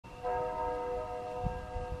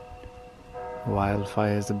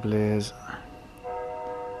Wildfires ablaze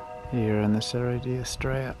here in the Serra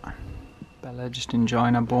Strait. Bella just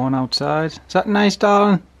enjoying her bone outside. Is that nice,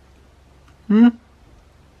 darling?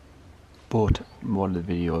 But what the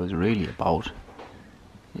video is really about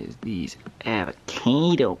is these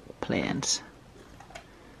avocado plants.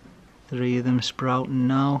 3 of them sprouting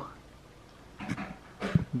now.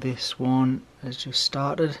 This one has just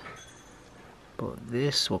started, but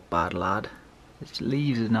this what bad lad. Its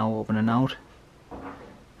leaves are now opening out,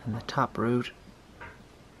 and the taproot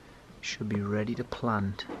should be ready to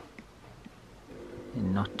plant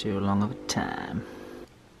in not too long of a time.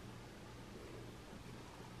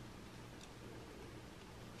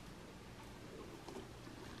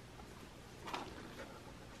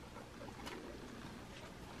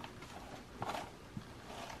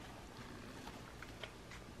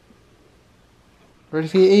 Ready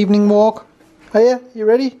for your evening walk? Are you? You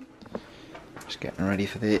ready? Just getting ready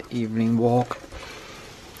for the evening walk,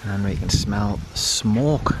 and we can smell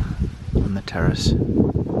smoke on the terrace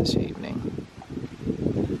this evening.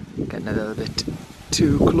 Getting a little bit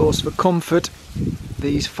too close for comfort,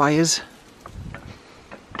 these fires.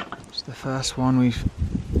 It's the first one we've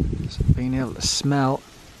been able to smell,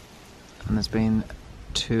 and there's been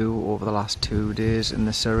 2 over the last 2 days in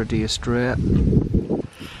the Serra Strait.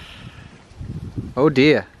 Oh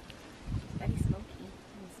dear. Very smoky.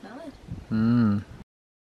 Can you smell it?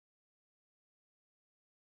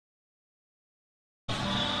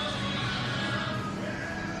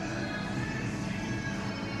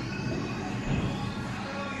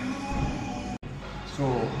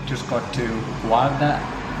 So, just got to Guarda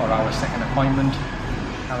for our second appointment,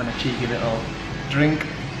 having a cheeky little drink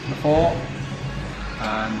before,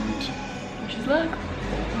 and Wish us luck.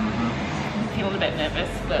 I'm feeling a bit nervous,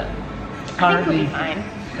 but apparently I think we'll be fine.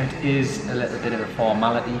 it is a little bit of a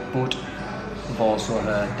formality, but we've also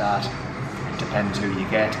heard that it depends who you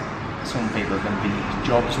get. Some people can be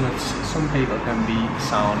jobsworths, some people can be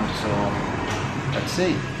sound, so let's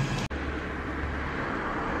see.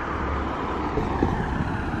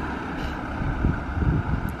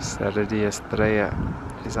 Serra Strait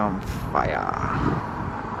is on fire.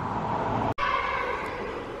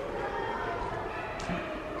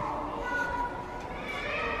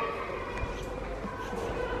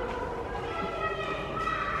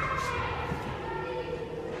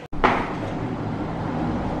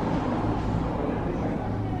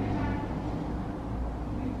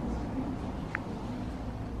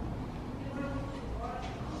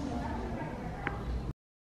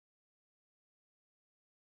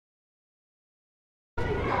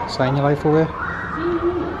 Sign your life away.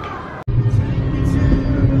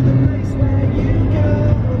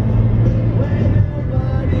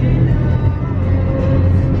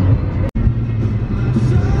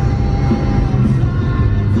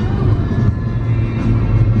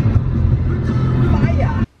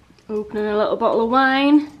 Opening a little bottle of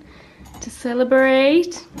wine to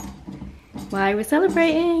celebrate. Why we're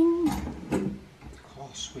celebrating? Of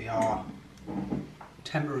course we are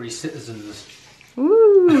temporary citizens.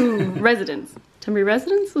 Ooh, residents. Temporary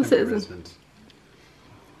residents or citizens? Residents.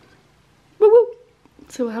 Woo woo.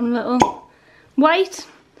 So we're having a little wait,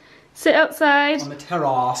 sit outside On the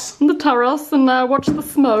terrace. on the terrace and watch the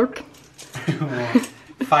smoke.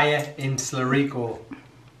 Fire in Slarico.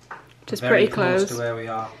 Which is Very pretty close. to where we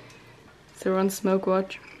are. So we're on smoke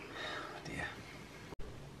watch. Oh dear.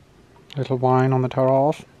 Little wine on the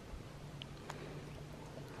terrace.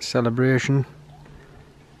 Celebration.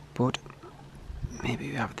 But maybe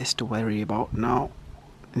we have this to worry about now.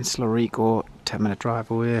 In Slarico, 10-minute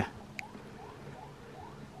drive away.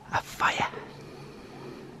 A fire.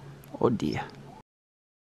 Oh dear.